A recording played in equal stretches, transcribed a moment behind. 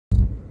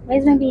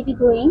Where's my baby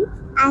going?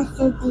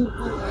 Ashu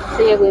Didi.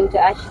 So you're going to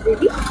Ashu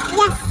Didi?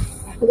 Yes.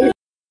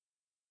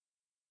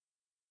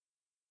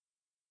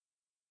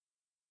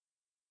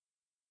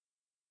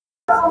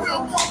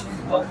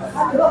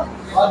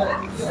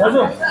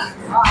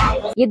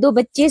 ये दो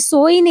बच्चे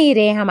सो ही नहीं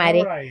रहे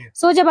हमारे।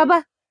 सो जा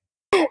बाबा।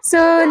 So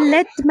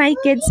let my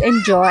kids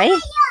enjoy.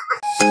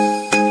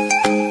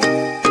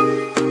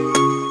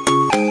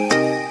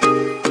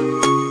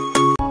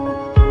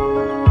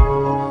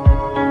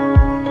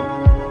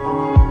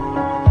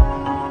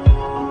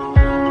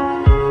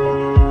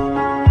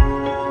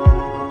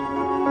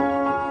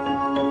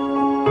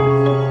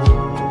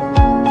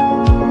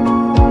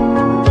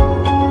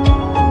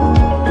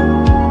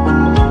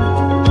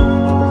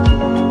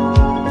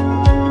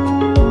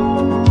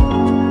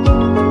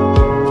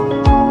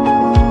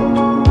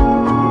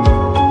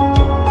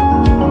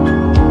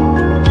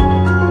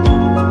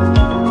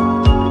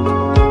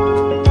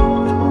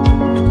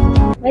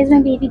 Where's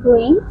my baby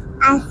going?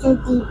 Ashu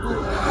Didi.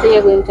 So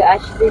you're going to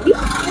Ashu Didi?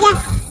 Yes.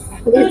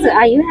 So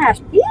are you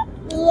happy?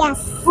 Yes.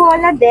 Who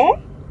all are there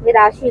with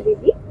Ashu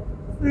Didi?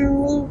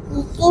 Mommy,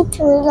 Didi,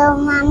 Tulu,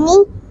 Mommy,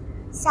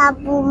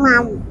 Sabu,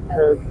 Mom.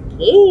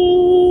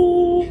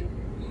 Okay.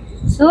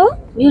 So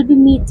you'll be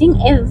meeting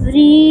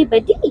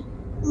everybody.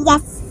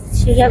 Yes.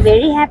 So you're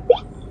very happy?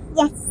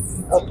 Yes.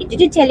 Okay.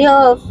 Did you tell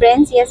your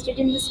friends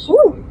yesterday in the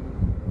school?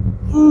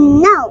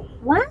 No.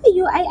 Why?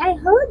 I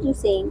heard you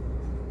saying.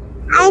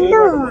 I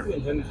know.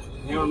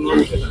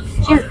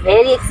 She's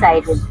very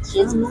excited.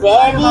 She's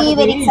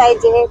very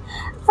excited.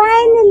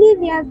 Finally,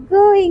 we are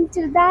going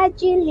to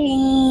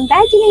Darjeeling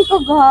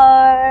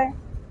Ghar.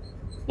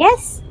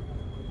 Yes.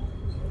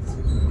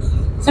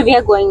 So we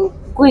are going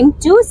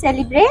to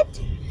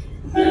celebrate.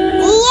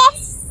 Yes.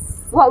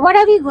 What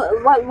are we?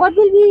 What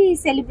will we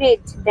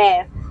celebrate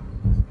there?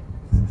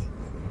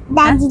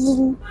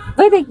 Darjeeling.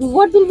 Wait,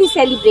 what will we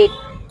celebrate?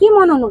 Ki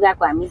mononuga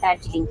ko ami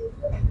Darjeeling.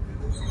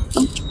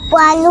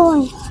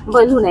 Balloon.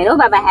 Balloon hai no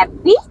baba.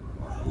 Happy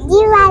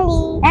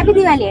Diwali. Happy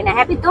Diwali hai na.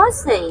 Happy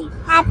Thosai.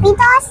 Happy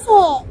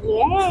Thursday.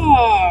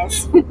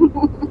 Yes.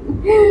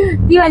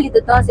 Diwali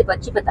to Thosai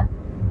pachi pata.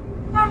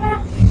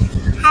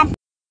 Happy.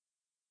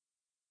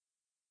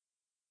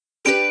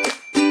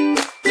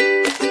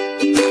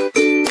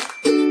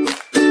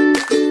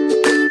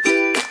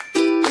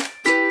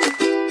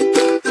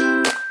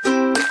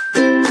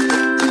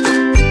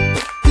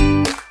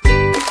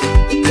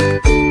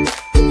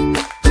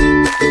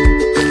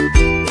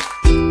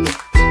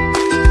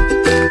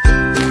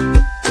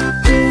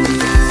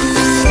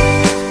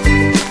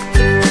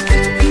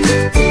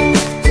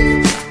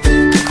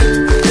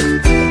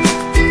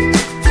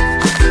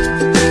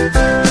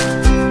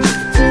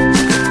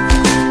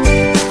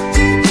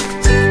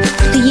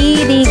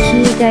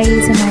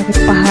 Guys हमारे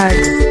पहाड़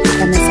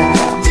का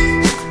नज़ारा।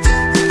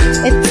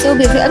 It's so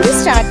beautiful. अभी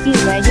start ही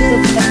हुआ है, ये तो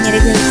मतलब मेरे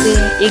घर से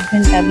 1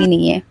 घंटा भी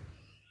नहीं है।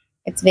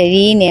 It's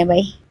very near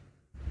by.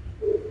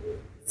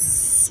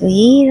 सो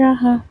ये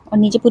रहा, और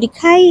नीचे पूरी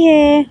खाई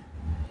है,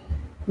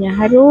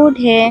 यहाँ रोड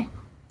है।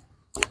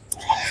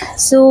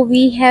 So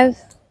we have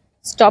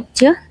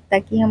stopped here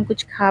ताकि हम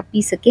कुछ खा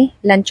पी सके।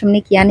 लंच हमने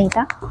किया नहीं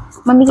था।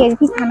 मम्मी कह रही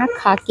थी खाना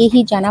खा के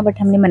ही जाना, बट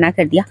हमने मना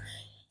कर दिया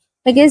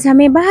बिकॉज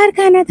हमें बाहर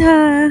खाना था।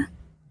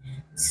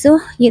 सो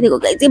ये देखो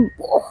गाइस, ये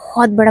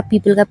बहुत बड़ा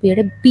पीपल का पेड़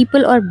है।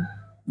 पीपल और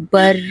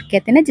बर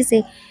कहते हैं ना जिसे,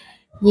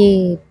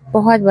 ये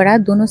बहुत बड़ा,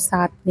 दोनों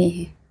साथ में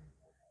है।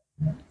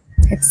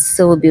 It's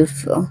so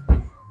beautiful.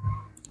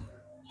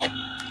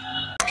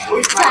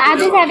 So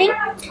Abby is having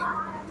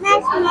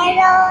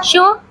Marshmallow.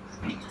 show.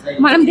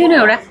 Malam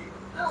dino ora.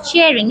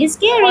 Sharing is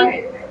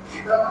caring.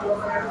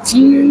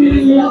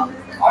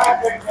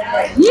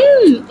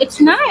 It's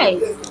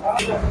nice.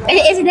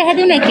 Is it the head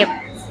you make it?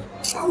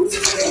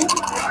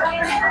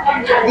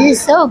 This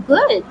is so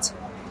good.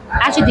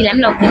 Achu dilam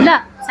log dim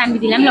la. Sanvi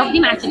dilam log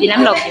dim, achu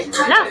dilam log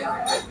dim la.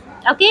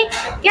 Okay?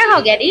 क्या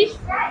हो गया रीश?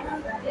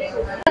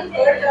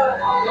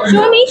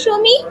 Show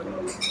me.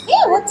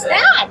 Hey, what's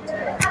that?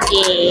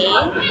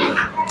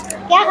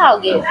 क्या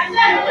खाओगे?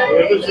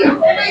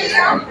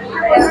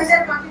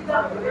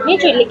 मैं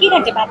चुल्ली की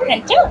घंटे बात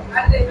खंचो।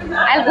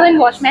 I'll go and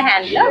wash my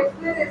hand, love.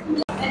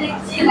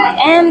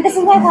 And this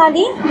is my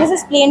thali. This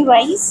is plain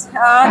rice.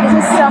 This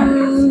is some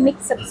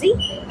mixed sabzi.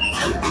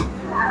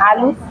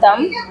 आलू दम,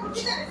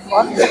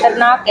 बहुत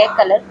खतरनाक है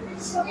कलर।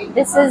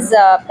 This is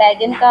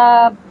बैगन का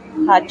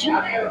भाजी।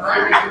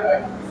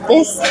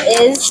 This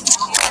is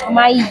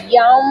my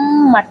yum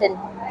mutton.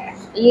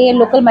 ये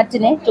लोकल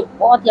मटन है जो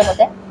बहुत यम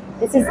होता है।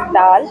 This is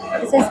dal.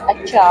 This is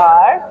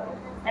achar.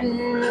 And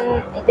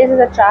this is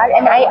achar.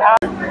 And I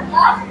asked.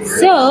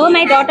 So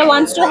my daughter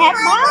wants to have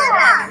that.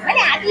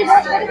 मैंने आती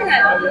बहुत बड़ी बना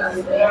दी।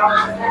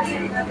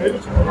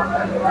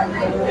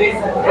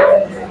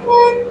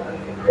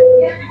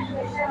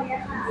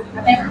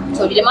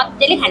 छोरीले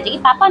मजाले खान्छ कि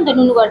पापा अन्त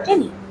नुनु गर्छ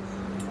नि।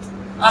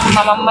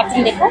 आमा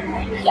मटन देखो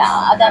क्या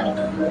दामी।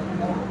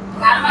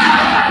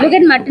 Look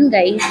at mutton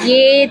guys. ये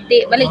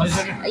मतलब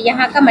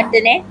यहाँ का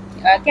मटन है।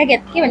 क्या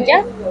कहते हैं भंजा?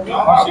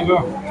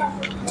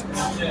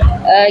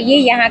 ये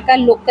यहाँ का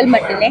लोकल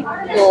मटन है,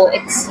 तो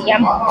इट्स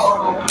यम।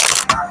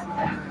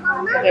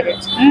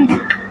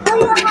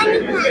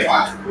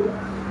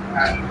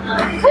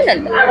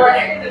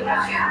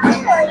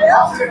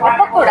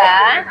 पकोड़ा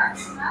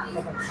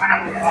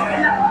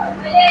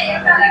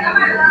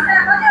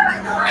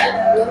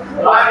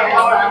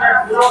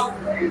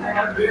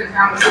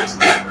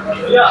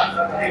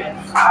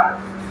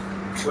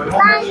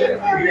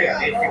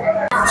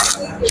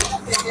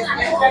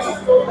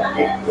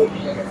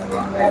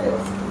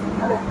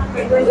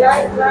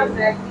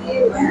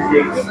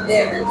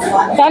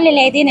चावल ले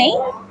लेती नहीं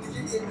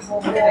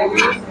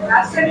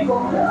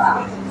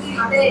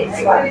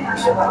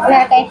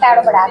कहीं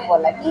ताड़ो बड़ा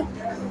बोला कि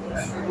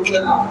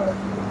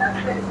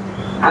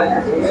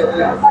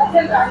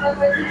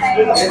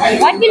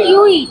What will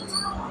you eat?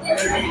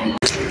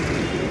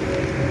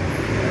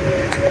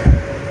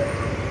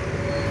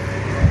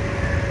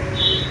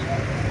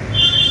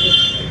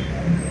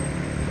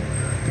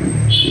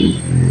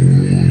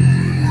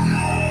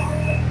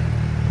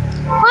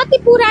 कति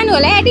पुरानो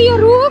होला एटी यो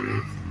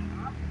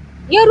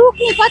रुख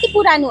नि कति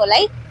पुरानो होला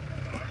है।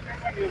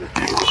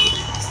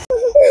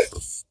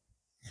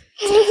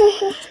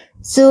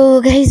 So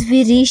guys, we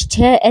reached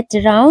here at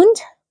around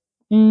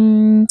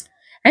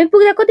हामी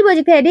पुग्दा कति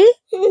बजे थे अरे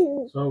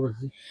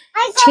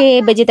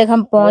 6 बजे तक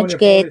हम पहुंच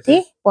गए थे,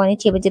 पौने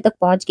 6 बजे तक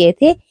पहुंच गए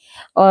थे।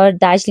 और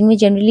दार्जिलिंग में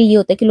जनरली ये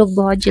होता है कि लोग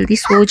बहुत जल्दी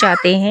सो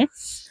जाते हैं,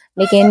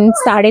 लेकिन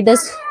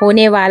 10:30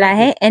 होने वाला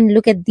है। And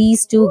look at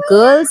these two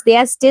girls, they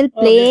are still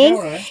playing.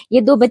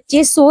 ये दो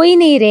बच्चे सो ही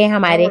नहीं रहे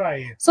हमारे।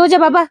 सो जा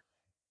बाबा,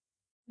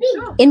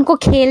 इनको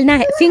खेलना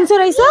है। फिंग्सो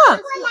रहिस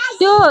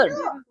त्यो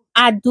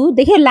आदु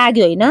देखे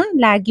लाग्यो हैन,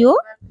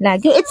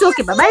 लाग्यो it's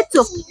okay Baba, it's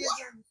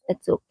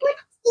okay.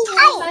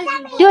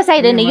 त्यो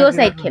साइड हैन, यो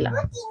साइड खेल।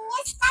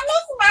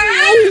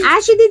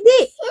 आशी दिदी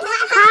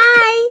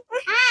हाय,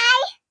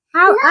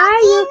 how are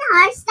you?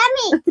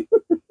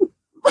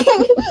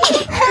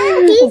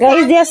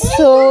 Guys, they are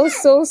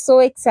so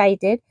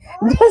excited.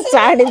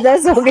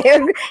 10:30 हो गए,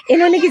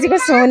 इन्होंने किसी को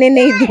सोने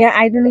नहीं दिया।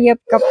 I don't know ये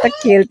कब तक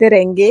खेलते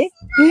रहेंगे।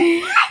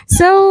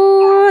 So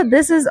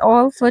this is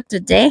all for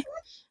today.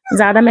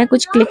 ज्यादा मैं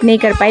कुछ क्लिक नहीं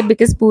कर पाई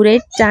बिकॉज पूरे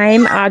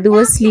टाइम आदू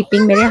वाज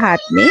स्लीपिंग मेरे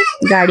हाथ में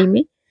गाड़ी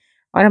में,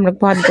 और हम लोग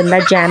बहुत गंदा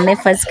जैम में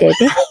फंस गए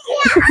थे।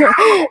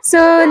 So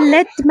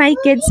let my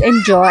kids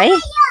enjoy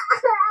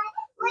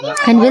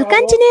and we'll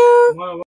continue.